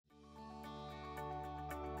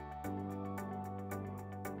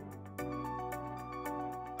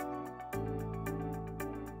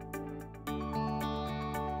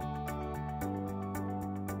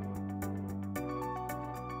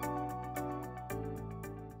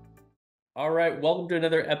All right, welcome to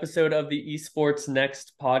another episode of the Esports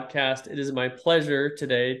Next podcast. It is my pleasure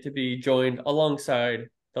today to be joined alongside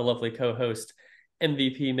the lovely co-host,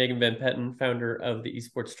 MVP Megan Van Petten, founder of the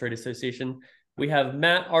Esports Trade Association. We have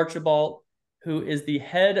Matt Archibald, who is the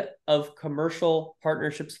head of commercial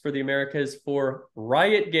partnerships for the Americas for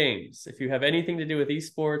Riot Games. If you have anything to do with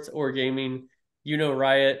esports or gaming, you know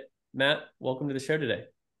Riot. Matt, welcome to the show today.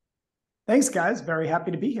 Thanks, guys. Very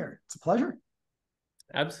happy to be here. It's a pleasure.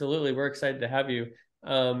 Absolutely. We're excited to have you.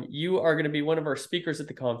 You are going to be one of our speakers at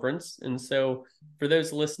the conference. And so for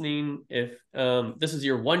those listening, if this is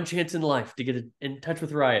your one chance in life to get in touch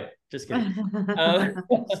with Riot, just kidding.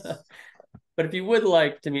 But if you would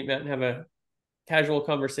like to meet Matt and have a casual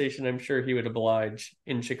conversation, I'm sure he would oblige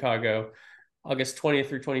in Chicago, August 20th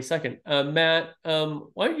through 22nd. Matt,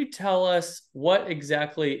 why don't you tell us what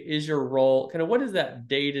exactly is your role? Kind of what is that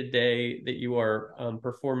day-to-day that you are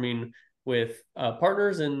performing with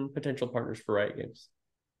partners and potential partners for Riot Games?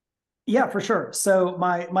 Yeah, for sure. So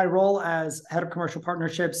my role as head of commercial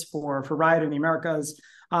partnerships for Riot in the Americas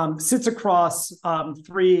sits across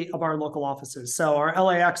three of our local offices. So our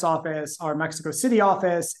LAX office, our Mexico City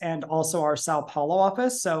office, and also our Sao Paulo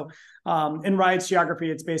office. So in Riot's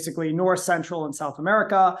geography, it's basically North, Central, and South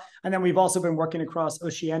America. And then we've also been working across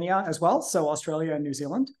Oceania as well, so Australia and New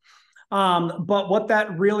Zealand. But what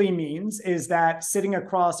that really means is that sitting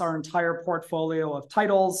across our entire portfolio of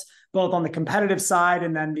titles, both on the competitive side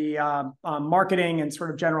and then the marketing and sort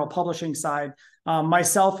of general publishing side,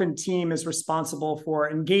 myself and team is responsible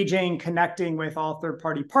for engaging, connecting with all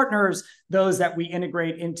third-party partners, those that we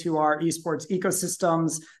integrate into our esports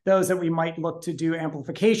ecosystems, those that we might look to do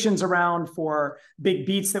amplifications around for big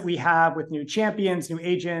beats that we have with new champions, new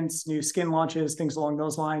agents, new skin launches, things along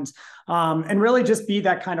those lines. And really just be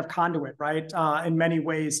that kind of conduit, right? In many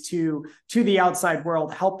ways to the outside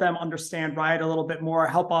world, help them understand Riot a little bit more,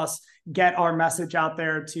 help us get our message out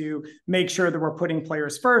there to make sure that we're putting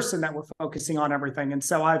players first and that we're focusing on everything. And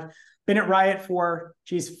so I've been at Riot for,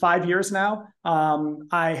 5 years now.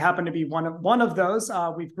 I happen to be one of those.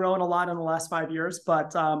 We've grown a lot in the last 5 years,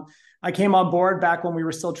 but I came on board back when we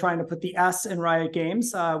were still trying to put the S in Riot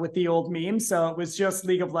Games with the old meme. So it was just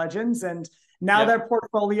League of Legends. And now that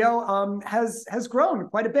portfolio has grown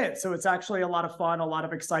quite a bit. So it's actually a lot of fun, a lot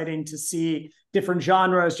of exciting to see different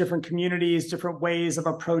genres, different communities, different ways of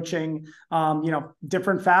approaching,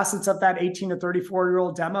 different facets of that 18 to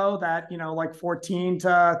 34-year-old demo, that, like 14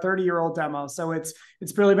 to 30-year-old demo. So it's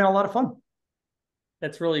really been a lot of fun.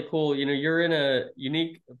 That's really cool. You're in a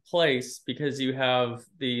unique place because you have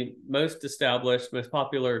the most established, most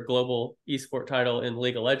popular global esport title in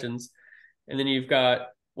League of Legends. And then you've got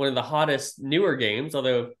one of the hottest newer games,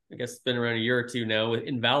 although I guess it's been around a year or two now,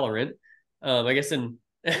 in Valorant. I guess in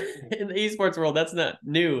in the esports world, that's not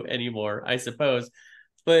new anymore, I suppose.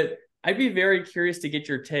 But I'd be very curious to get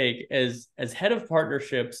your take as head of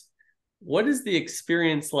partnerships. What is the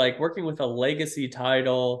experience like working with a legacy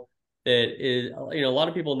title that is, a lot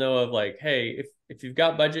of people know of, like, hey, if you've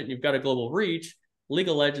got budget and you've got a global reach, League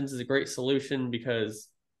of Legends is a great solution because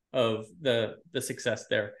of the success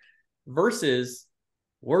there. Versus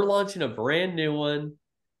we're launching a brand new one.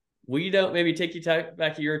 We don't, maybe take you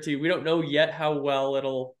back a year or two. We don't know yet how well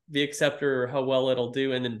it'll be accepted or how well it'll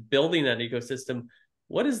do. And then building that ecosystem.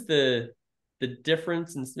 What is the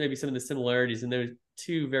difference and maybe some of the similarities in those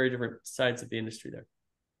two very different sides of the industry there?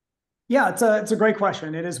 Yeah, it's a great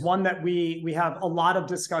question. It is one that we have a lot of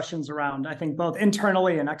discussions around, I think, both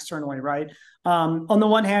internally and externally, right? On the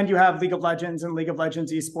one hand, you have League of Legends and League of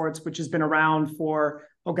Legends esports, which has been around for,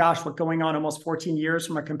 oh gosh, what's going on almost 14 years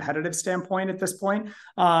from a competitive standpoint at this point.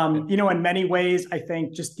 In many ways, I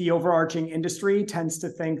think just the overarching industry tends to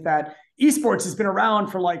think that esports has been around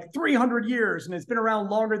for like 300 years and it's been around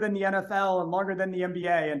longer than the NFL and longer than the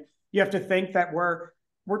NBA. And you have to think that we're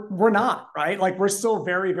not, right? Like, we're still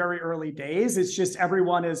very, very early days. It's just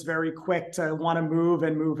everyone is very quick to want to move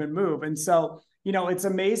and move and move. And so, it's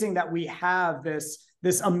amazing that we have this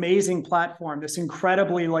amazing platform, this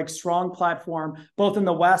incredibly strong platform, both in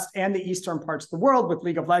the West and the Eastern parts of the world with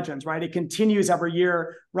League of Legends, right? It continues every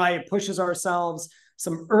year. Riot pushes ourselves.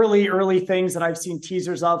 Some early things that I've seen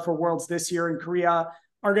teasers of for Worlds this year in Korea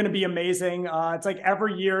are going to be amazing. It's like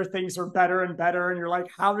every year things are better and better. And you're like,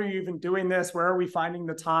 how are you even doing this? Where are we finding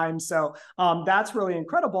the time? So that's really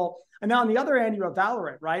incredible. And now on the other end, you have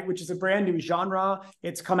Valorant, right? Which is a brand new genre.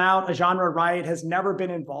 It's come out, a genre Riot has never been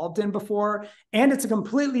involved in before. And it's a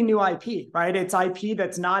completely new IP, right? It's IP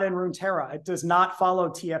that's not in Runeterra. It does not follow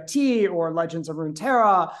TFT or Legends of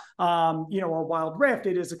Runeterra, or Wild Rift.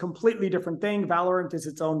 It is a completely different thing. Valorant is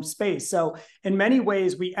its own space. So in many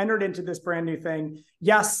ways, we entered into this brand new thing.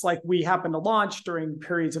 Yes, like we happened to launch during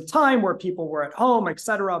periods of time where people were at home, et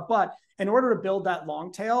cetera. But in order to build that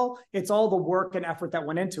long tail, it's all the work and effort that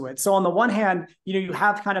went into it. So on the one hand, you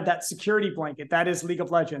have kind of that security blanket that is League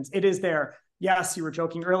of Legends. It is there. Yes, you were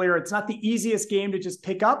joking earlier. It's not the easiest game to just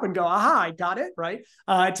pick up and go, aha, I got it, right?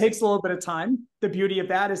 It takes a little bit of time. The beauty of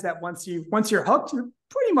that is that once you're hooked, you're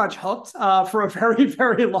pretty much hooked for a very,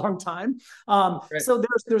 very long time. Right. So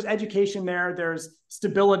there's education there, there's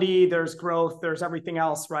stability, there's growth, there's everything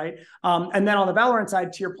else, right? And then on the Valorant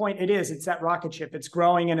side, to your point, it's that rocket ship. It's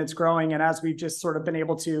growing and it's growing. And as we've just sort of been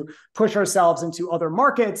able to push ourselves into other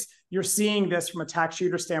markets, you're seeing this from a tax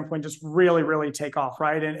shooter standpoint just really, really take off,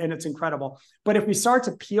 right? And it's incredible. But if we start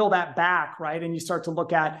to peel that back, right, and you start to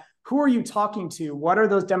look at who are you talking to? What are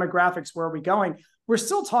those demographics? Where are we going? We're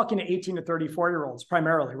still talking to 18 to 34-year-olds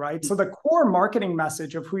primarily, right? So the core marketing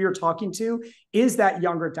message of who you're talking to is that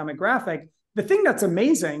younger demographic. The thing that's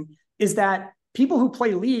amazing is that people who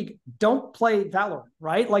play League don't play Valorant,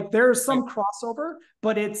 right? Like there's some crossover,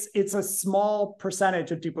 but it's a small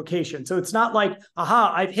percentage of duplication. So it's not like,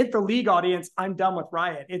 aha, I've hit the League audience, I'm done with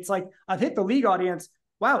Riot. It's like, I've hit the League audience,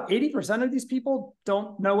 wow, 80% of these people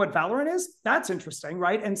don't know what Valorant is? That's interesting,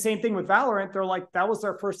 right? And same thing with Valorant. They're like, that was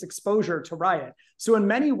their first exposure to Riot. So in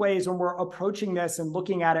many ways, when we're approaching this and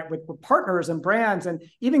looking at it with partners and brands, and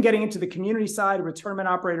even getting into the community side with tournament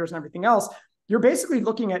operators and everything else, you're basically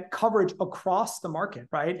looking at coverage across the market,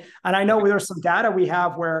 right? And I know there's some data we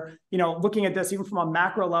have where, looking at this even from a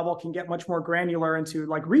macro level can get much more granular into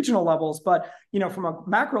like regional levels. But, from a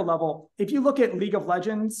macro level, if you look at League of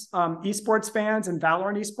Legends esports fans and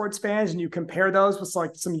Valorant esports fans, and you compare those with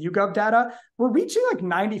like some YouGov data, we're reaching like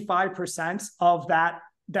 95% of that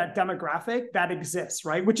demographic that exists,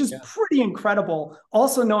 right? Which is pretty incredible.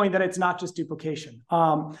 Also knowing that it's not just duplication.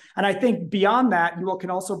 And I think beyond that, you can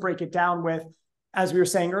also break it down with, as we were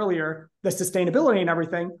saying earlier, the sustainability and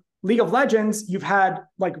everything. League of Legends, you've had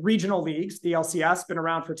like regional leagues. The LCS been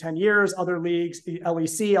around for 10 years. Other leagues,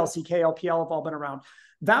 LEC, LCK, LPL have all been around.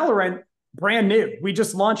 Valorant, brand new. We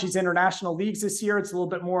just launched these international leagues this year. It's a little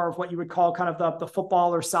bit more of what you would call kind of the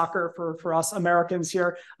football or soccer for us Americans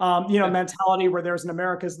here, mentality where there's an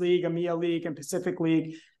America's League, EMEA League, and Pacific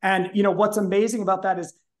League. And, what's amazing about that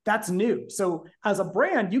is that's new. So as a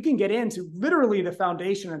brand, you can get into literally the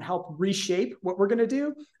foundation and help reshape what we're going to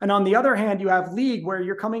do. And on the other hand, you have League where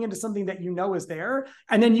you're coming into something that is there.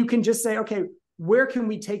 And then you can just say, okay, where can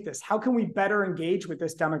we take this? How can we better engage with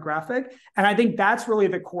this demographic? And I think that's really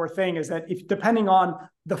the core thing, is that if depending on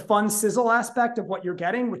the fun sizzle aspect of what you're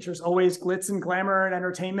getting, which there's always glitz and glamour and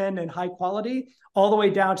entertainment and high quality, all the way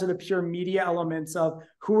down to the pure media elements of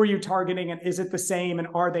who are you targeting and is it the same and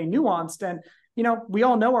are they nuanced? And, we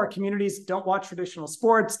all know our communities don't watch traditional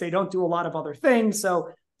sports. They don't do a lot of other things. So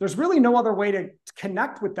there's really no other way to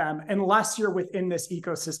connect with them unless you're within this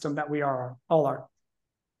ecosystem that we all are.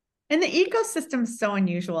 And the ecosystem is so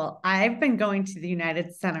unusual. I've been going to the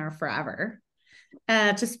United Center forever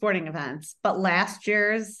to sporting events, but last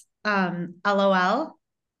year's LOL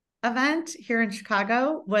event here in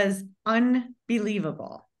Chicago was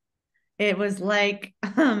unbelievable. It was like,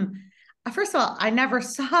 first of all, I never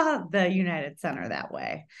saw the United Center that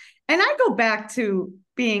way. And I go back to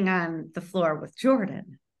being on the floor with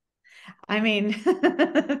Jordan. I mean,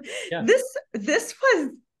 this was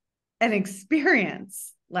an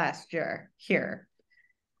experience last year here.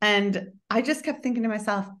 And I just kept thinking to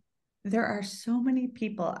myself, there are so many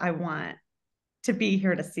people I want to be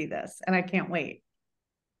here to see this, and I can't wait.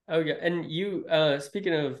 Oh yeah. And you,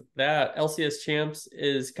 speaking of that, LCS Champs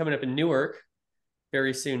is coming up in Newark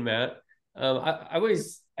very soon, Matt.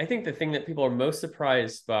 I think the thing that people are most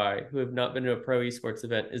surprised by who have not been to a pro esports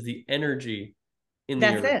event is the energy in the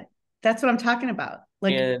arena. That's it. That's what I'm talking about.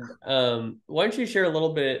 And why don't you share a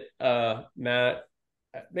little bit, Matt,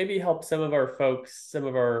 maybe help some of our folks, some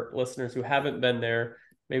of our listeners who haven't been there.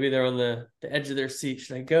 Maybe they're on the edge of their seat.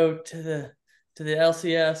 Should I go to the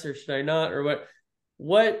LCS or should I not? Or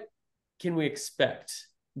what can we expect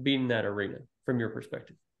being in that arena from your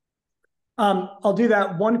perspective? I'll do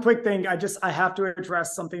that. One quick thing. I have to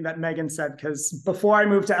address something that Megan said, because before I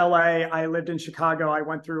moved to LA, I lived in Chicago. I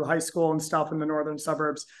went through high school and stuff in the northern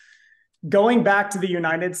suburbs. Going back to the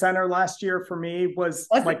United Center last year for me was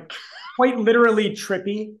like quite literally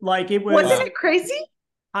trippy. Like it was. Wasn't it crazy?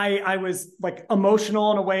 I was like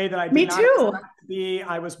emotional in a way that I did Me not too. expect to be.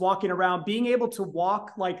 I was walking around, being able to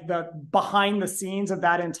walk like the behind the scenes of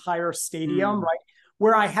that entire stadium, right?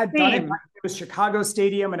 Where I had done it, Same. it was Chicago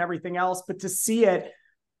Stadium and everything else, but to see it,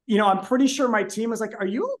 I'm pretty sure my team was like, "Are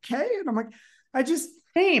you okay?" And I'm like, "I just,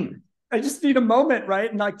 Same. I just need a moment," right?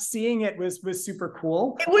 And like seeing it was super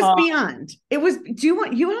cool. It was beyond. It was, you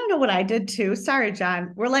want to know what I did too? Sorry,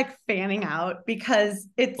 John. We're like fanning out because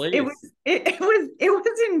Please. it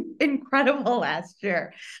was incredible last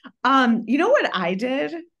year. You know what I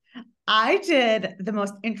did? I did the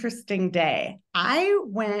most interesting day. I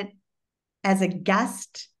went as a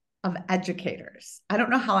guest of educators. I don't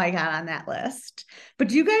know how I got on that list, but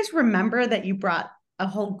do you guys remember that you brought a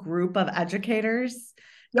whole group of educators?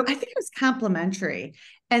 Yep. I think it was complimentary,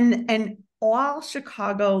 and all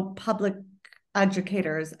Chicago public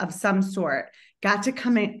educators of some sort got to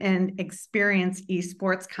come in and experience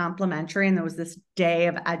esports complimentary. And there was this day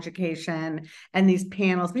of education and these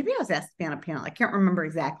panels. Maybe I was asked to be on a panel. I can't remember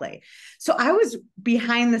exactly. So I was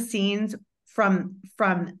behind the scenes from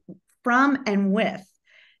and with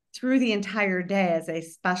through the entire day as a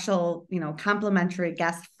special, complimentary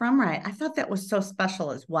guest from Riot. I thought that was so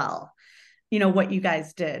special as well. What you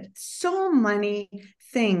guys did. So many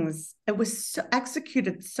things. It was so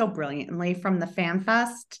executed so brilliantly from the Fan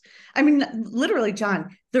Fest. I mean, literally, John,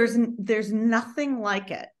 there's nothing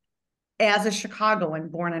like it as a Chicagoan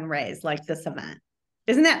born and raised like this event.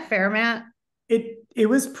 Isn't that fair, Matt? It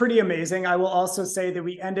was pretty amazing. I will also say that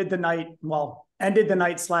we ended the night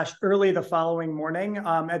 / early the following morning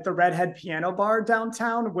at the Redhead Piano Bar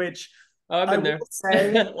downtown, which I've I been there. will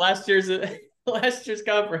say last year's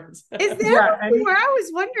conference. Is that yeah, where I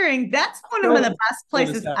was wondering? That's one of the best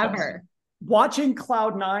places ever. Watching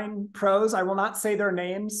Cloud9 pros, I will not say their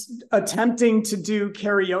names, attempting to do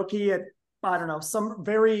karaoke at, I don't know, some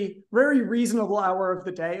very, very reasonable hour of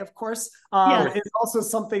the day, of course, Yes. is also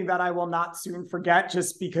something that I will not soon forget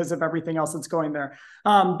just because of everything else that's going there.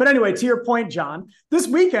 But anyway, to your point, John, this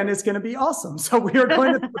weekend is going to be awesome. So we are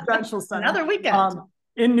going to the Prudential Center. Another weekend.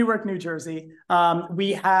 In Newark, New Jersey.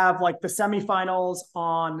 We have like the semifinals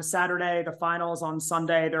on Saturday, the finals on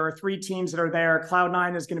Sunday. There are 3 teams that are there.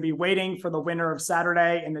 Cloud9 is going to be waiting for the winner of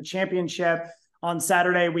Saturday in the championship. On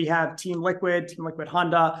Saturday, we have Team Liquid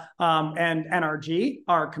Honda, and NRG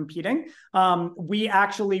are competing. We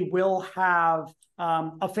actually will have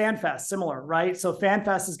a Fan Fest similar, right? So Fan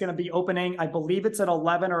Fest is going to be opening, I believe it's at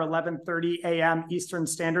 11 or 11:30 a.m. Eastern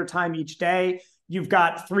Standard Time each day. You've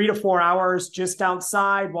got 3 to 4 hours just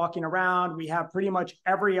outside walking around. We have pretty much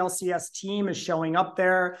every LCS team is showing up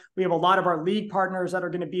there. We have a lot of our league partners that are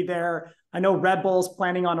going to be there. I know Red Bull's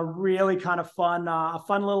planning on a really kind of fun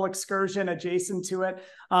little excursion adjacent to it.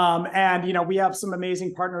 And, we have some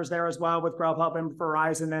amazing partners there as well with Grubhub and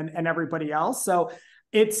Verizon and everybody else. So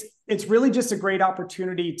it's really just a great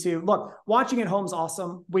opportunity to look. Watching at home is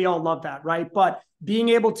awesome. We all love that, right? But being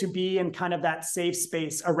able to be in kind of that safe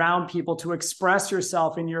space around people to express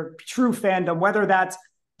yourself in your true fandom, whether that's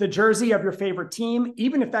the jersey of your favorite team,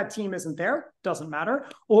 even if that team isn't there, doesn't matter,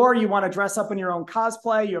 or you want to dress up in your own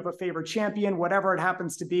cosplay, you have a favorite champion, whatever it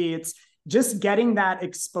happens to be. It's just getting that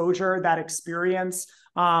exposure, that experience.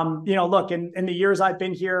 Look, in the years I've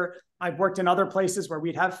been here, I've worked in other places where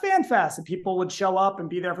we'd have Fan Fest and people would show up and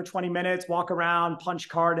be there for 20 minutes, walk around, punch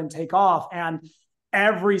card, and take off. And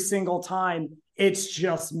every single time it's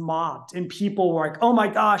just mobbed and people were like, "Oh my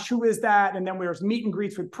gosh, who is that?" And then there's meet and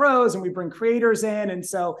greets with pros and we bring creators in. And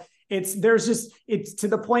so it's to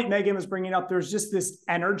the point Megan was bringing up, there's just this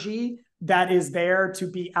energy that is there to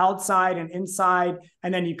be outside and inside.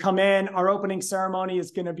 And then you come in, our opening ceremony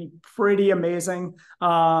is going to be pretty amazing.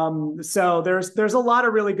 So there's a lot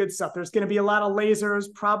of really good stuff. There's going to be a lot of lasers,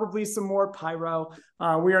 probably some more pyro.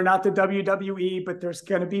 We are not the WWE, but there's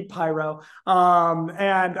going to be pyro.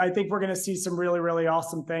 And I think we're going to see some really, really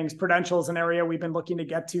awesome things. Prudential is an area we've been looking to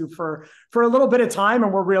get to for a little bit of time.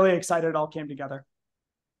 And we're really excited it all came together.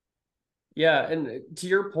 Yeah. And to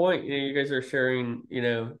your point, you guys are sharing,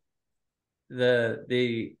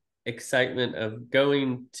 the excitement of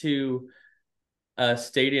going to a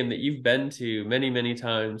stadium that you've been to many, many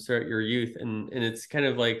times throughout your youth. And it's kind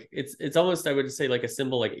of like, it's almost, I would say, like a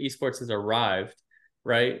symbol, like esports has arrived,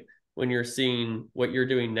 right? When you're seeing what you're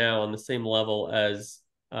doing now on the same level as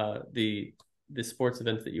the sports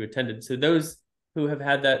events that you attended. So those who have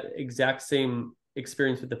had that exact same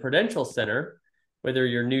experience with the Prudential Center, whether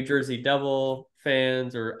you're New Jersey Devil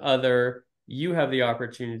fans or other, you have the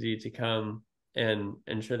opportunity to come and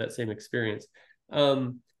share that same experience.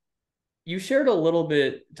 You shared a little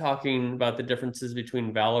bit talking about the differences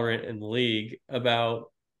between Valorant and League,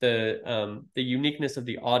 about the uniqueness of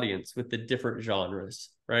the audience with the different genres,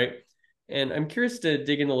 right? And I'm curious to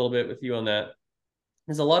dig in a little bit with you on that.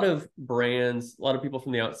 There's a lot of brands, a lot of people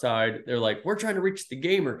from the outside, they're like, we're trying to reach the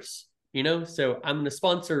gamers, so I'm going to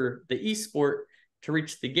sponsor the esport to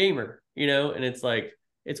reach the gamer, and it's like,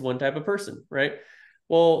 it's one type of person, right?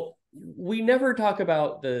 Well, we never talk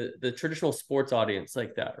about the traditional sports audience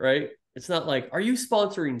like that, right? It's not like, are you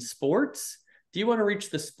sponsoring sports? Do you want to reach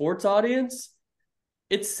the sports audience?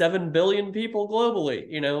 It's 7 billion people globally,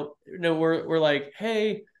 we're like,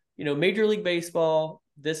 hey, Major League Baseball,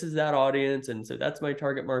 this is that audience, and so that's my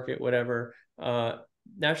target market, whatever.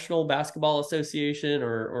 National Basketball Association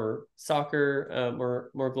or soccer,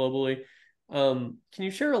 more globally. Can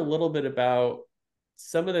you share a little bit about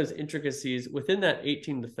some of those intricacies within that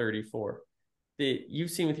 18 to 34 that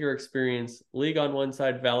you've seen with your experience, league on one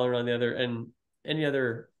side, Valorant on the other, and any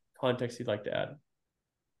other context you'd like to add?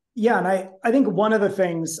 Yeah, and I think one of the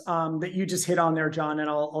things that you just hit on there, John, and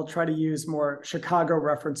I'll try to use more Chicago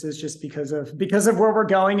references just because of where we're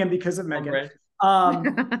going and because of Megan.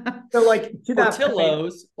 So like to that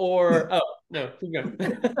Portillo's or no, keep going.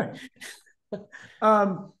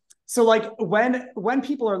 So like when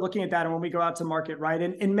people are looking at that and when we go out to market, right?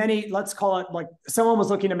 And in many, let's call it like someone was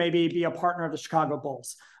looking to maybe be a partner of the Chicago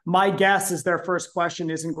Bulls. My guess is their first question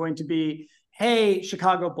isn't going to be, hey,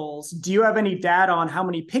 Chicago Bulls, do you have any data on how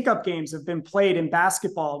many pickup games have been played in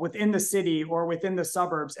basketball within the city or within the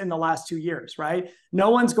suburbs in the last 2 years, right? No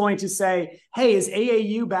one's going to say, hey, is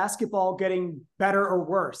AAU basketball getting better or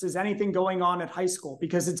worse? Is anything going on at high school?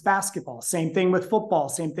 Because it's basketball. Same thing with football,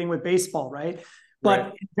 same thing with baseball, right?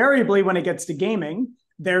 But invariably, when it gets to gaming,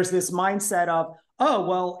 there's this mindset of, oh,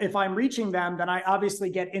 well, if I'm reaching them, then I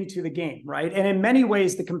obviously get into the game, right? And in many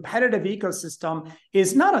ways, the competitive ecosystem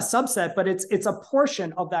is not a subset, but it's a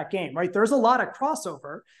portion of that game, right? There's a lot of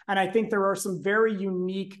crossover. And I think there are some very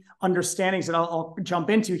unique understandings that I'll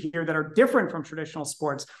jump into here that are different from traditional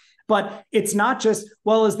sports. But it's not just,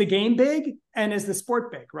 well, is the game big and is the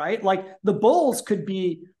sport big, right? Like the Bulls could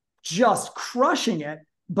be just crushing it,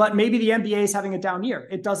 but maybe the NBA is having a down year.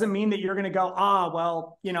 It doesn't mean that you're going to go,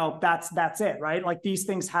 well, that's it, right? Like these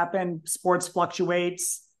things happen, sports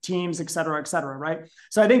fluctuates, teams, et cetera, right?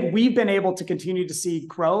 So I think we've been able to continue to see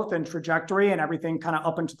growth and trajectory and everything kind of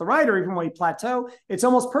up and to the right, or even when we plateau, it's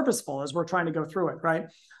almost purposeful as we're trying to go through it, right?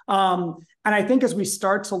 And I think as we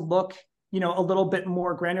start to look, a little bit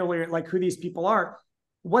more granular at like who these people are,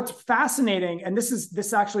 what's fascinating, and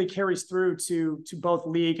this actually carries through to both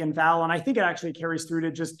League and Val, and I think it actually carries through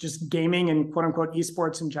to just gaming and quote unquote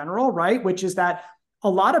esports in general, right? Which is that a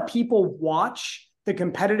lot of people watch the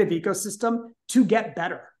competitive ecosystem to get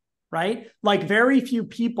better, right? Like very few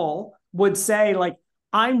people would say like,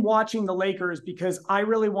 I'm watching the Lakers because I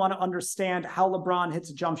really want to understand how LeBron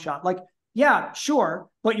hits a jump shot. Like, yeah, sure.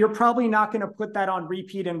 But you're probably not going to put that on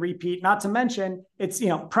repeat and repeat. Not to mention it's,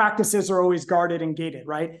 practices are always guarded and gated,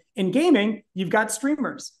 right? In gaming, you've got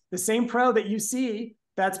streamers. The same pro that you see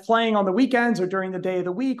that's playing on the weekends or during the day of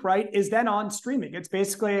the week, right, is then on streaming. It's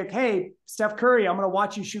basically like, hey, Steph Curry, I'm going to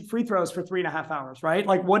watch you shoot free throws for 3.5 hours, right?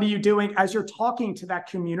 Like, what are you doing as you're talking to that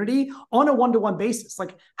community on a one-to-one basis?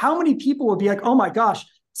 Like, how many people would be like, oh my gosh,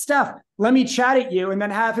 Steph, let me chat at you, and then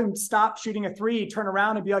have him stop shooting a three, turn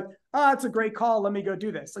around and be like, oh, that's a great call. Let me go do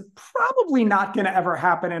this. Like, probably not going to ever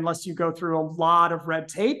happen unless you go through a lot of red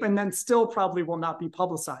tape, and then still probably will not be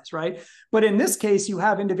publicized, right? But in this case, you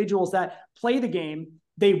have individuals that play the game,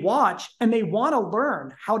 they watch, and they want to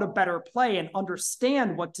learn how to better play and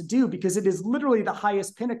understand what to do, because it is literally the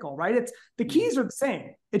highest pinnacle, right? It's the keys are the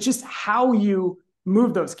same. It's just how you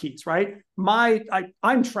move those keys, right?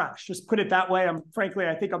 I'm trash. Just put it that way.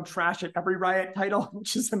 I think I'm trash at every Riot title,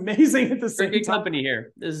 which is amazing at the same time. Company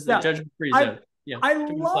here. This is the judgment-free zone. Yeah, I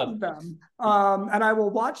love them. And I will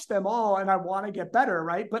watch them all, and I want to get better,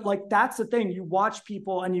 right? But like, that's the thing. You watch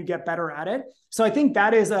people and you get better at it. So I think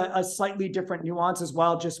that is a slightly different nuance as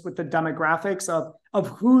well, just with the demographics of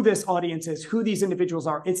who this audience is, who these individuals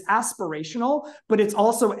are. It's aspirational, but it's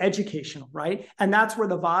also educational, right? And that's where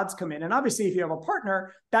the VODs come in. And obviously, if you have a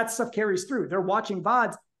partner, that stuff carries through. They're watching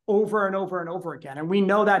VODs over and over and over again. And we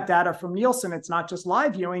know that data from Nielsen. It's not just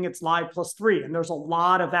live viewing, it's live +3. And there's a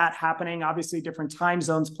lot of that happening. Obviously, different time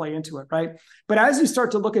zones play into it, right? But as you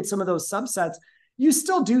start to look at some of those subsets, you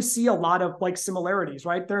still do see a lot of like similarities,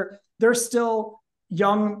 right? They're still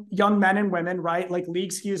young men and women, right? Like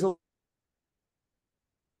League skews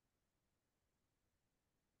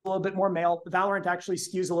a little bit more male. Valorant actually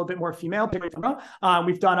skews a little bit more female.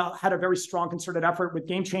 We've had a very strong concerted effort with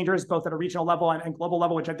game changers, both at a regional level and global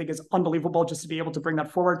level, which I think is unbelievable just to be able to bring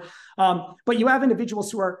that forward. But you have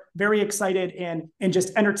individuals who are very excited in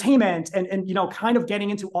just entertainment and kind of getting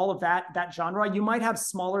into all of that genre. You might have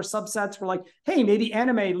smaller subsets where like, hey, maybe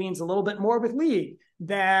anime leans a little bit more with League.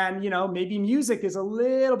 Then, maybe music is a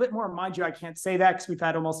little bit more. Mind you, I can't say that because we've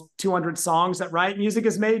had almost 200 songs that Riot Music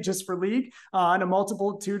has made just for League and a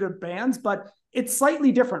multitude of bands, but it's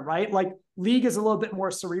slightly different, right? Like League is a little bit more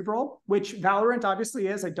cerebral, which Valorant obviously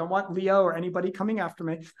is. I don't want Leo or anybody coming after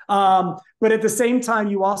me. But at the same time,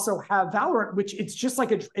 you also have Valorant, which it's just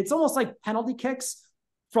like, it's almost like penalty kicks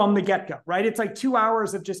from the get-go, right? It's like 2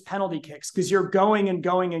 hours of just penalty kicks because you're going and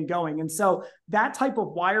going and going. And so that type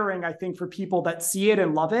of wiring, I think for people that see it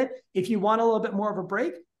and love it, if you want a little bit more of a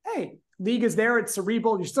break, hey, League is there. It's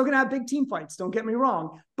cerebral. You're still going to have big team fights. Don't get me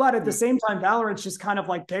wrong. But at the same time, Valorant's just kind of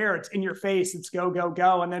like there. It's in your face. It's go, go,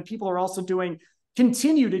 go. And then people are also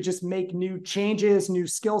continue to just make new changes, new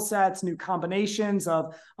skill sets, new combinations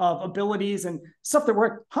of abilities and stuff that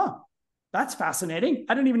we're, that's fascinating.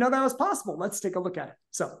 I didn't even know that was possible. Let's take a look at it.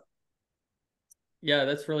 So, yeah,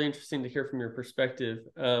 that's really interesting to hear from your perspective.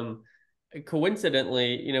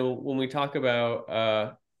 Coincidentally, when we talk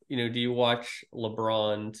about, do you watch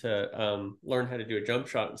LeBron to learn how to do a jump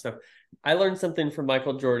shot and stuff? I learned something from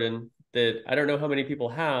Michael Jordan that I don't know how many people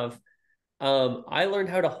have. I learned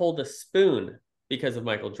how to hold a spoon because of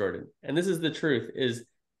Michael Jordan. And this is the truth, is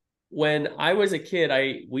when I was a kid, I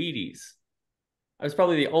ate Wheaties. I was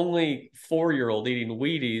probably the only 4-year-old eating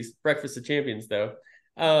Wheaties, Breakfast of Champions, though.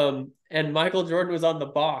 And Michael Jordan was on the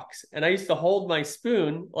box. And I used to hold my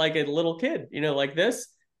spoon like a little kid, like this.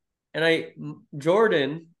 And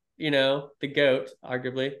Jordan, the GOAT,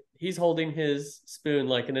 arguably, he's holding his spoon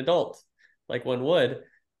like an adult, like one would.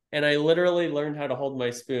 And I literally learned how to hold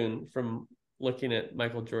my spoon from looking at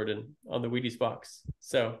Michael Jordan on the Wheaties box.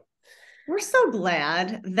 So we're so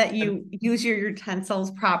glad that you use your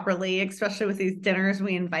utensils properly, especially with these dinners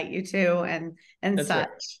we invite you to and such. Right.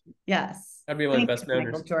 Yes. That'd be one of the best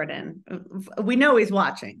manners. Michael Jordan. We know he's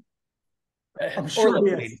watching. I'm sure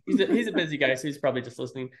listening. He's a busy guy, so he's probably just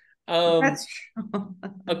listening. That's true.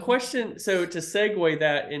 A question. So to segue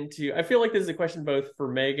that into, I feel like this is a question both for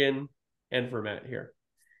Megan and for Matt here.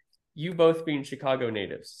 You both being Chicago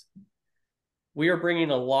natives. We are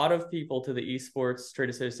bringing a lot of people to the Esports Trade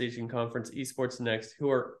Association Conference, EsportsNext, who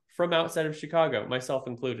are from outside of Chicago, myself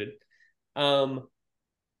included. I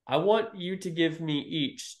want you to give me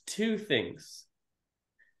each 2 things.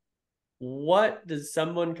 What does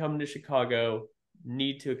someone come to Chicago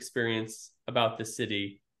need to experience about the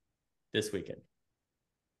city this weekend?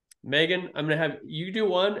 Megan, I'm going to have you do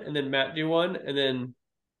one, and then Matt do one, and then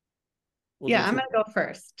I'm going to go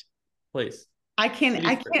first. Please. I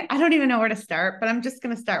don't even know where to start, but I'm just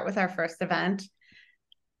going to start with our first event.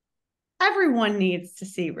 Everyone needs to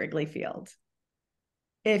see Wrigley Field.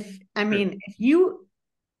 First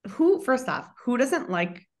off, who doesn't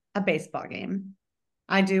like a baseball game?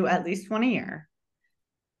 I do at least one a year.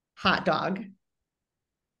 Hot dog.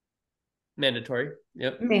 Mandatory.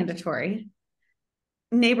 Yep. Mandatory.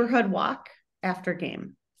 Neighborhood walk after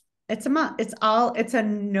game. It's a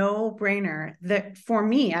no-brainer that for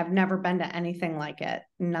me, I've never been to anything like it.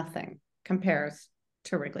 Nothing compares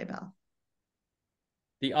to Wrigley Bell.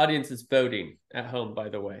 The audience is voting at home, by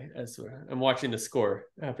the way, as I'm watching the score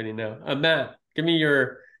happening now. Matt, give me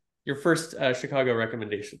your first Chicago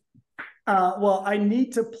recommendation. Well, I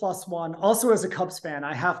need to +1. Also, as a Cubs fan,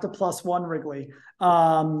 I have to +1 Wrigley.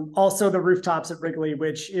 Also, the rooftops at Wrigley,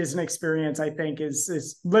 which is an experience I think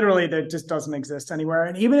is literally that just doesn't exist anywhere.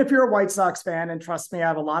 And even if you're a White Sox fan, and trust me, I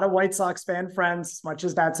have a lot of White Sox fan friends, as much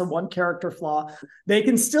as that's a one character flaw, they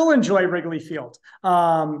can still enjoy Wrigley Field.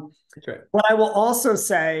 That's right. What I will also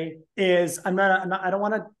say is I don't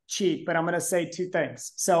want to cheat, but I'm going to say 2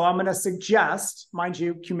 things. So I'm going to suggest, mind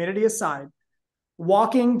you, humidity aside,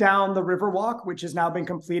 walking down the Riverwalk, which has now been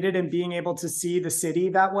completed, and being able to see the city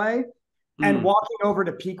that way, and walking over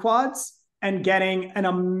to Pequod's and getting an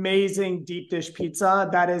amazing deep dish pizza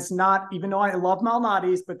that is not, even though I love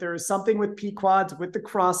Malnati's, but there is something with Pequod's, with the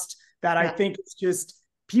crust, that I think it's just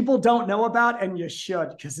people don't know about, and you should,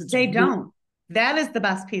 because they don't. That is the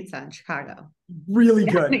best pizza in Chicago. Really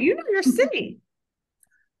good. You know your city.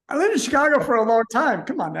 I lived in Chicago for a long time.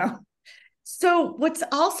 Come on now. So what's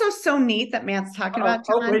also so neat that Matt's talking about,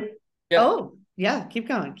 John? Keep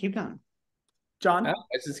going. John? I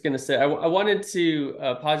was just going to say, I wanted to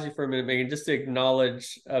pause you for a minute, Megan, just to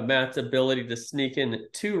acknowledge Matt's ability to sneak in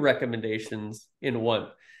 2 recommendations in one,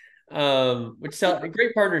 which is a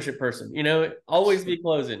great partnership person, always be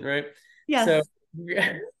closing, right? Yes. So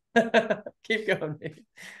Keep going.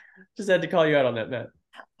 Just had to call you out on that, Matt.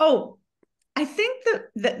 Oh, I think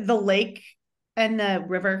the lake and the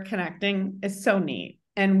river connecting is so neat.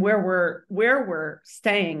 And where we're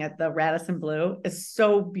staying at the Radisson Blue is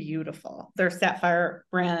so beautiful. Their Sapphire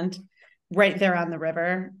brand right there on the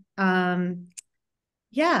river.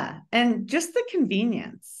 Yeah, and just the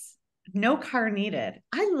convenience. No car needed.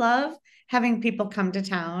 I love having people come to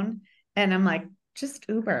town and I'm like, just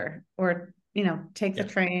Uber or take the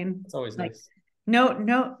train. It's always Like nice.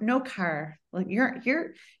 no car. Like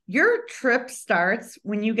your trip starts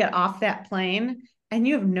when you get off that plane and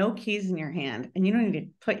you have no keys in your hand and you don't need to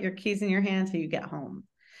put your keys in your hand till you get home.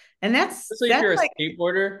 And Especially if you're a like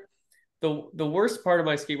skateboarder, the worst part of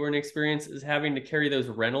my skateboarding experience is having to carry those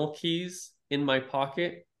rental keys in my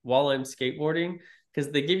pocket while I'm skateboarding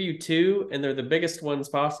because they give you two and they're the biggest ones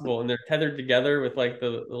possible and they're tethered together with like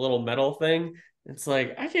the little metal thing. It's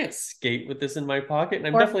like I can't skate with this in my pocket, and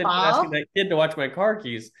I'm or definitely not asking fall. that kid to watch my car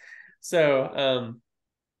keys. So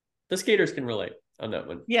the skaters can relate on that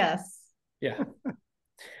one. Yes. Yeah.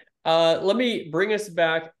 Let me bring us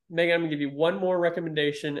back. Megan, I'm gonna give you one more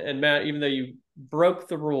recommendation. And Matt, even though you broke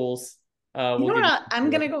the rules, You we'll know give what? you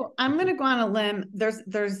I'm gonna go on a limb.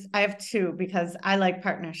 I have two because I like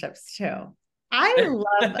partnerships too. I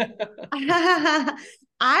love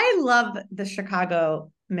I love the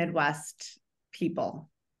Chicago Midwest people.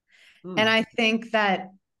 And I think that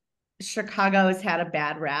Chicago has had a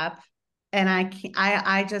bad rap. And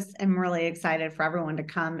I just am really excited for everyone to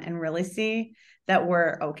come and really see that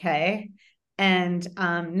we're okay. And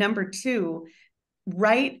number two,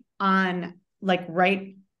 right on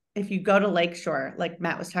right if you go to Lakeshore, like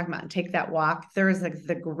Matt was talking about, and take that walk, there is like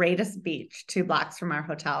the greatest beach 2 blocks from our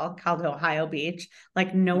hotel called Ohio Beach.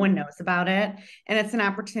 Like no one knows about it. And it's an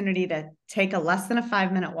opportunity to take a less than a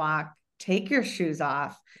 5-minute walk, take your shoes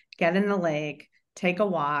off, get in the lake, take a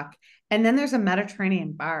walk. And then there's a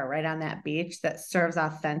Mediterranean bar right on that beach that serves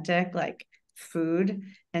authentic like food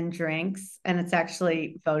and drinks. And it's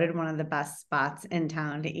actually voted one of the best spots in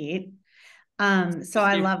town to eat. So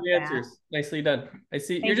I love the that. answers. Nicely done. I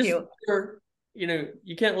see Thank you.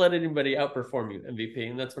 you can't let anybody outperform you,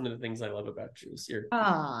 MVP, and that's one of the things I love about you. Is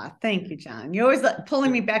Ah, thank you, John. You're always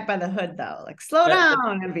pulling me back by the hood, though. Like, slow that,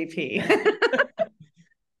 down, MVP.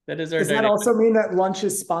 that is our Does that dynamic. also mean that lunch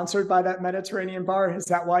is sponsored by that Mediterranean bar? Is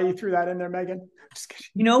that why you threw that in there, Megan? Just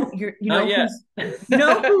kidding. You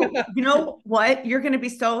know what? You're going to be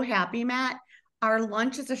so happy, Matt. Our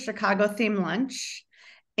lunch is a Chicago themed lunch.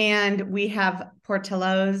 And we have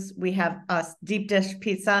Portillo's, we have a deep dish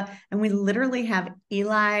pizza, and we literally have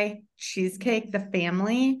Eli Cheesecake, the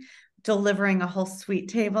family, delivering a whole sweet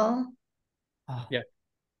table. Yeah.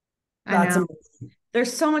 I know. Amazing.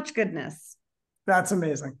 There's so much goodness. That's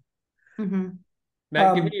amazing. Mm-hmm.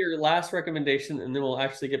 Matt, give me your last recommendation, and then we'll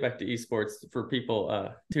actually get back to esports for people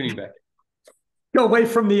tuning back. Go away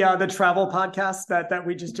from the travel podcast that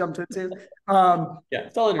we just jumped into. Yeah,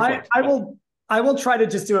 it's all in your I will try to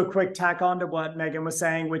just do a quick tack on to what Megan was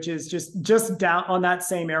saying, which is just down on that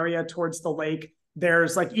same area towards the lake.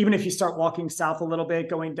 There's like, even if you start walking south a little bit,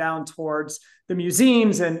 going down towards the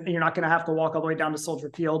museums, and you're not going to have to walk all the way down to Soldier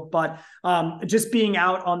Field, but just being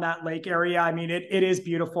out on that lake area, I mean, it is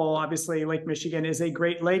beautiful. Obviously, Lake Michigan is a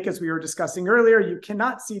great lake, as we were discussing earlier. You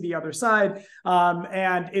cannot see the other side.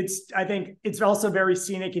 And I think it's also very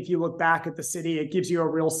scenic. If you look back at the city, it gives you a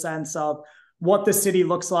real sense of what the city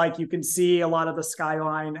looks like. You can see a lot of the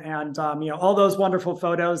skyline and, all those wonderful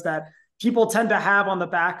photos that people tend to have on the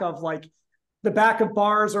back of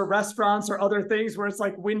bars or restaurants or other things where it's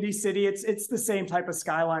like Windy City. It's the same type of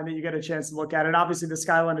skyline that you get a chance to look at. And obviously the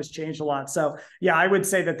skyline has changed a lot. So yeah, I would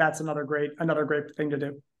say that that's another great thing to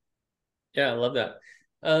do. Yeah, I love that.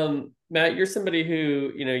 Matt, you're somebody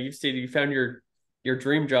who, you've stated you found your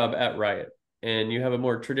dream job at Riot, and you have a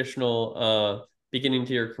more traditional, beginning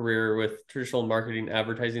to your career with traditional marketing,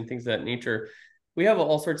 advertising, things of that nature. We have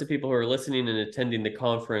all sorts of people who are listening and attending the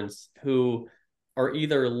conference who are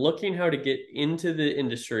either looking how to get into the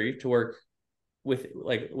industry to work with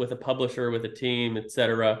a publisher, with a team,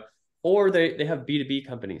 etc., or they have B2B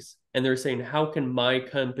companies and they're saying, how can my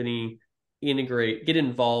company get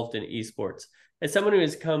involved in esports? As someone who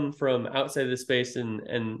has come from outside of the space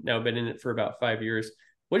and now been in it for about 5 years,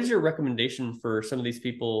 what is your recommendation for some of these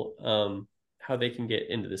people, how they can get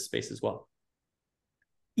into this space as well?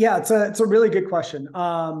 Yeah, it's a really good question.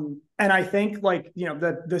 And I think like,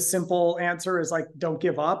 the simple answer is like, don't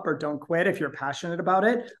give up or don't quit if you're passionate about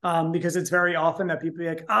it. Because it's very often that people be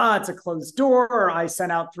like, it's a closed door, or I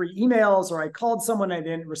sent out 3 emails, or I called someone, and they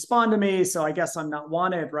didn't respond to me, so I guess I'm not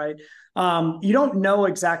wanted, right? You don't know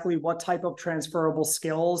exactly what type of transferable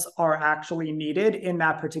skills are actually needed in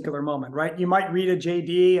that particular moment, right? You might read a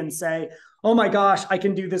JD and say, oh my gosh, I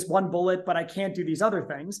can do this one bullet, but I can't do these other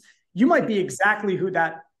things. You might be exactly who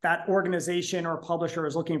that organization or publisher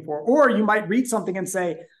is looking for. Or you might read something and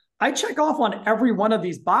say, I check off on every one of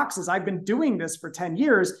these boxes. I've been doing this for 10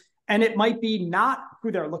 years. And it might be not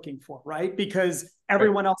who they're looking for, right? Because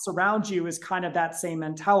everyone else around you is kind of that same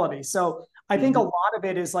mentality. So I think a lot of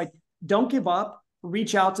it is like, don't give up,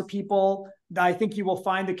 reach out to people. I think you will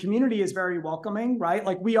find the community is very welcoming, right?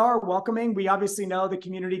 Like, we are welcoming. We obviously know the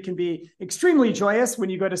community can be extremely joyous when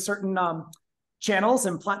you go to certain channels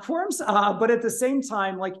and platforms. But at the same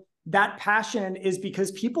time, like, that passion is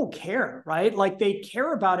because people care, right? Like, they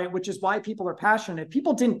care about it, which is why people are passionate. If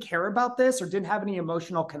people didn't care about this or didn't have any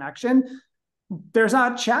emotional connection, there's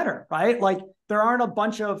not chatter, right? Like, there aren't a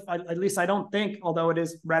bunch of, at least I don't think, although it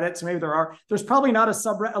is Reddit, so maybe there's probably not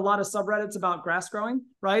a lot of subreddits about grass growing,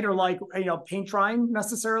 right? Or like, paint drying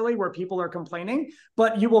necessarily, where people are complaining,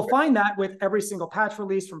 but you will find that with every single patch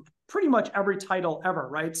release from pretty much every title ever,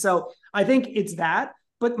 right? So I think it's that,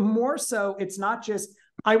 but more so, it's not just,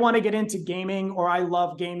 I want to get into gaming, or I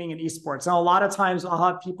love gaming and esports. And a lot of times I'll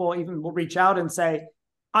have people even will reach out and say,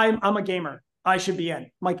 I'm a gamer, I should be in. I'm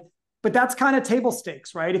like, but that's kind of table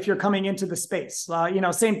stakes, right? If you're coming into the space,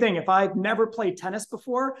 same thing. If I've never played tennis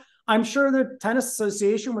before, I'm sure the tennis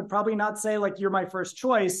association would probably not say like, you're my first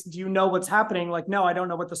choice. Do you know what's happening? Like, no, I don't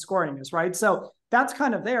know what the scoring is, right? So that's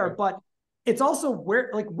kind of there, but it's also where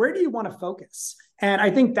do you want to focus? And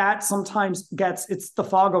I think that sometimes it's the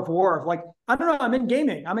fog of war of like, I don't know, I'm in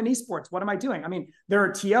gaming, I'm in esports. What am I doing? I mean, there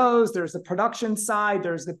are TOs, there's the production side,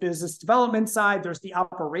 there's the business development side, there's the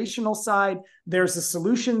operational side, there's the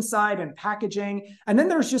solution side and packaging. And then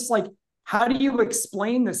there's just like, how do you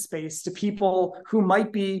explain this space to people who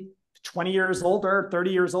might be 20 years older,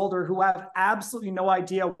 30 years older, who have absolutely no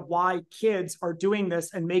idea why kids are doing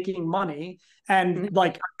this and making money and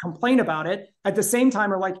like complain about it. At the same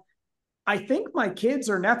time, are like, I think my kids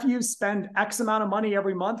or nephews spend X amount of money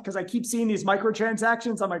every month because I keep seeing these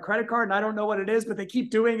microtransactions on my credit card and I don't know what it is, but they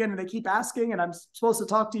keep doing it and they keep asking and I'm supposed to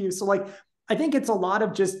talk to you. So like, I think it's a lot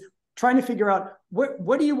of just trying to figure out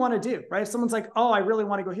what do you want to do, right? If someone's like, oh, I really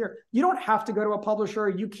want to go here. You don't have to go to a publisher.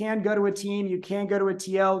 You can go to a team. You can go to a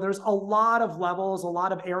TO. There's a lot of levels, a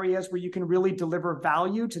lot of areas where you can really deliver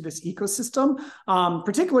value to this ecosystem,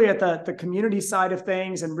 particularly at the community side of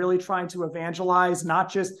things, and really trying to evangelize,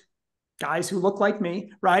 not just guys who look like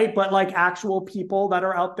me, right? But like actual people that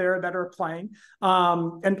are out there that are playing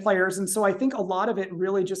and players. And so I think a lot of it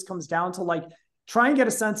really just comes down to like, try and get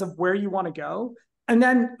a sense of where you want to go and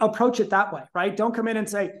then approach it that way, right? Don't come in and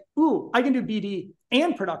say, ooh, I can do BD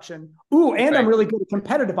and production. Ooh, and I'm really good at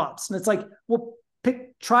competitive ops. And it's like, well,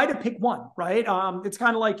 try to pick one, right? It's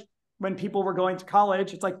kind of like when people were going to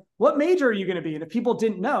college, it's like, what major are you going to be? And if people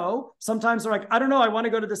didn't know, sometimes they're like, I don't know, I want to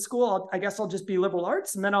go to this school. I guess I'll just be liberal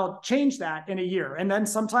arts. And then I'll change that in a year. And then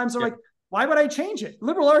sometimes they're like, why would I change it?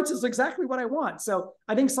 Liberal arts is exactly what I want. So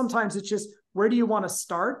I think sometimes it's just, where do you want to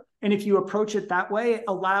start? And if you approach it that way, it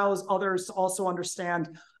allows others to also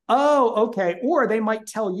understand, oh, okay. Or they might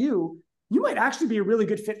tell you, you might actually be a really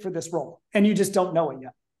good fit for this role. And you just don't know it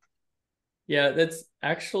yet. Yeah, that's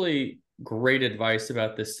actually great advice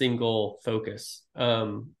about the single focus.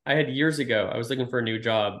 I had years ago, I was looking for a new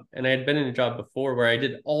job, and I had been in a job before where I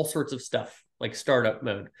did all sorts of stuff, like startup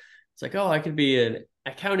mode. It's like, oh, I could be an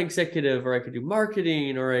account executive, or I could do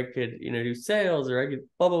marketing, or I could, do sales, or I could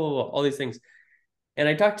blah, blah, blah, blah, all these things. And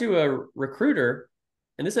I talked to a recruiter,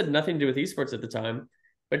 and this had nothing to do with esports at the time,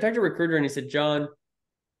 but I talked to a recruiter and he said, John,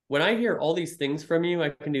 when I hear all these things from you, I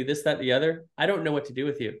can do this, that, the other, I don't know what to do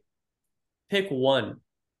with you. Pick one.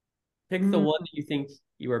 Pick the one that you think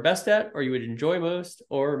you are best at, or you would enjoy most,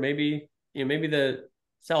 or maybe, maybe the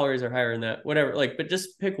salaries are higher than that, whatever. Like, but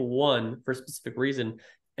just pick one for a specific reason.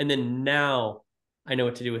 And then now I know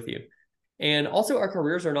what to do with you. And also, our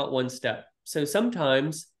careers are not one step. So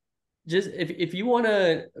sometimes just if you want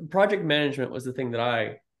to, project management was the thing that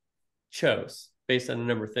I chose based on a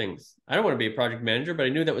number of things. I don't want to be a project manager, but I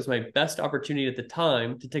knew that was my best opportunity at the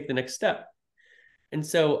time to take the next step. And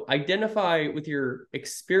so identify with your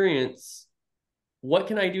experience, what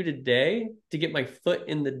can I do today to get my foot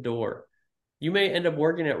in the door? You may end up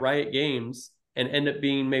working at Riot Games and end up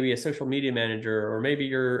being maybe a social media manager, or maybe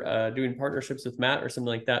you're doing partnerships with Matt or something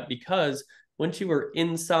like that, because once you were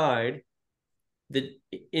inside, the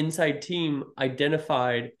inside team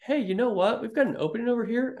identified, hey, you know what? We've got an opening over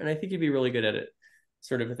here, and I think you'd be really good at it,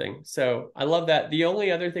 sort of a thing. So I love that. The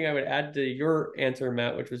only other thing I would add to your answer,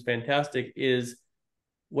 Matt, which was fantastic, is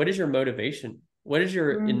what is your motivation? What is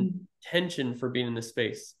your intention for being in this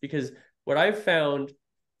space? Because what I've found,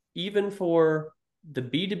 even for the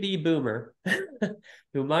B2B boomer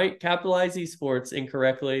who might capitalize esports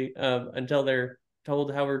incorrectly until they're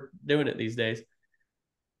told how we're doing it these days,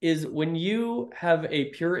 is when you have a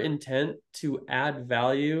pure intent to add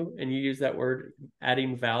value, and you use that word,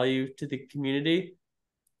 adding value to the community,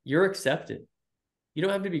 you're accepted. You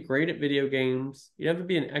don't have to be great at video games. You don't have to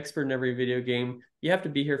be an expert in every video game. You have to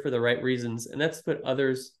be here for the right reasons. And that's to put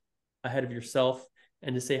others ahead of yourself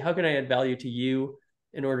and to say, how can I add value to you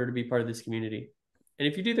in order to be part of this community? And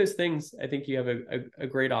if you do those things, I think you have a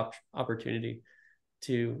great opportunity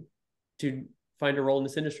to find a role in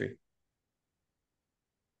this industry.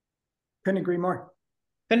 Couldn't agree more.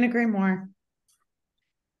 Couldn't agree more.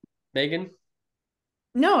 Megan?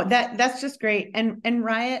 No, that's just great. And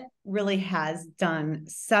Riot really has done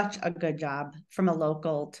such a good job from a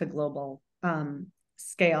local to global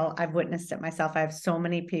scale. I've witnessed it myself. I have so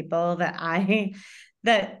many people that I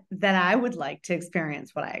would like to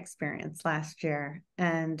experience what I experienced last year.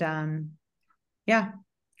 And yeah,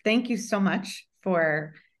 thank you so much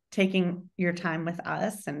for taking your time with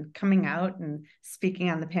us and coming out and speaking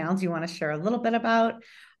on the panel. Do you want to share a little bit about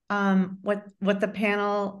what the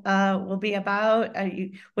panel will be about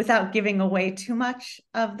without giving away too much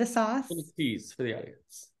of the sauce? Tease for the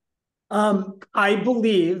audience. I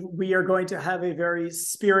believe we are going to have a very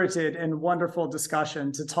spirited and wonderful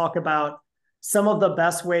discussion to talk about some of the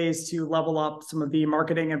best ways to level up some of the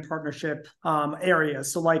marketing and partnership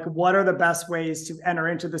areas. So like, what are the best ways to enter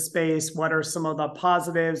into the space? What are some of the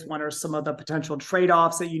positives? What are some of the potential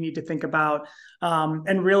trade-offs that you need to think about?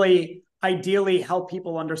 And really, ideally help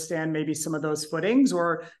people understand maybe some of those footings,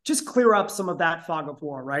 or just clear up some of that fog of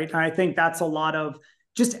war, right? And I think that's a lot of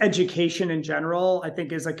just education in general, I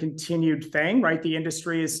think, is a continued thing, right? The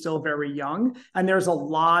industry is still very young, and there's a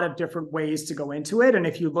lot of different ways to go into it. And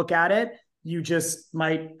if you look at it, you just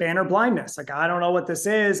might banner blindness. Like, I don't know what this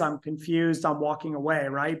is. I'm confused. I'm walking away,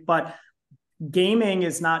 right? But gaming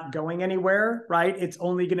is not going anywhere, right? It's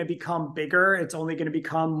only going to become bigger. It's only going to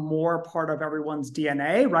become more part of everyone's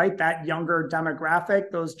DNA, right? That younger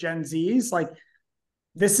demographic, those Gen Zs, like,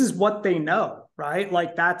 this is what they know, right?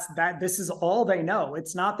 Like, this is all they know.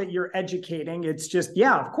 It's not that you're educating. It's just,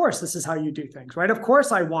 yeah, of course, this is how you do things, right? Of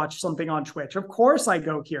course, I watch something on Twitch. Of course, I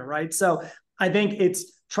go here, right? So I think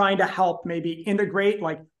it's trying to help maybe integrate,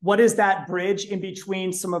 like, what is that bridge in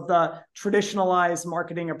between some of the traditionalized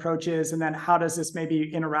marketing approaches, and then how does this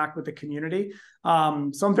maybe interact with the community? So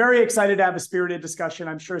I'm very excited to have a spirited discussion.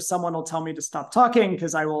 I'm sure someone will tell me to stop talking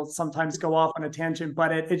because I will sometimes go off on a tangent,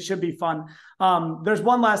 but it should be fun. There's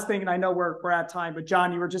one last thing, and I know we're at time, but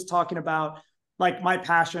John, you were just talking about like my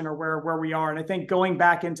passion, or where we are. And I think going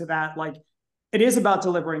back into that, like, it is about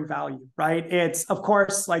delivering value, right? It's, of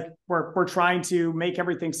course, like, we're trying to make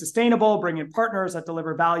everything sustainable, bring in partners that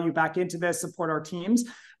deliver value back into this, support our teams.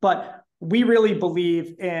 But we really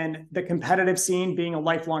believe in the competitive scene being a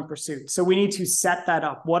lifelong pursuit. So we need to set that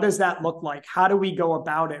up. What does that look like? How do we go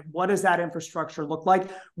about it? What does that infrastructure look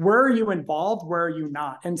like? Where are you involved? Where are you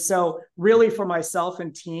not? And so really, for myself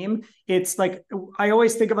and team, it's like, I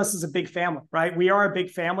always think of us as a big family, right? We are a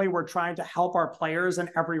big family. We're trying to help our players in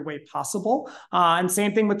every way possible. And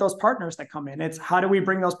same thing with those partners that come in. It's, how do we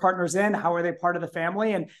bring those partners in? How are they part of the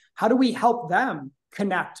family? And how do we help them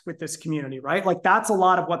connect with this community, right? Like, that's a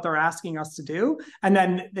lot of what they're asking us to do. And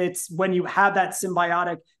then it's when you have that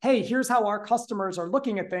symbiotic, hey, here's how our customers are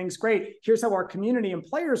looking at things. Great. Here's how our community and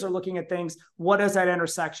players are looking at things. What is that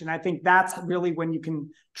intersection? I think that's really when you can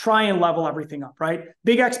try and level everything up, right?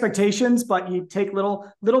 Big expectations, but you take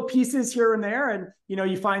little pieces here and there, and,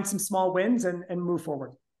 you find some small wins and move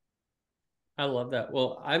forward. I love that.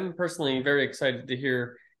 Well, I'm personally very excited to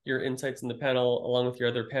hear your insights in the panel along with your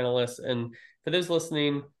other panelists. And for those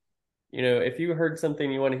listening, if you heard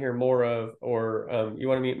something you want to hear more of, or you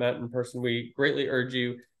want to meet Matt in person, we greatly urge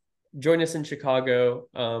you, join us in Chicago,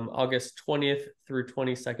 August 20th through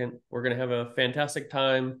 22nd. We're going to have a fantastic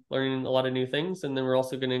time learning a lot of new things. And then we're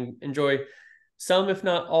also going to enjoy some, if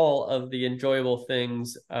not all, of the enjoyable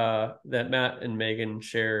things that Matt and Megan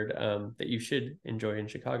shared that you should enjoy in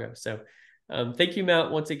Chicago. So thank you,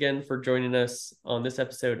 Matt, once again for joining us on this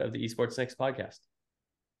episode of the EsportsNext podcast.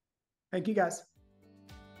 Thank you, guys.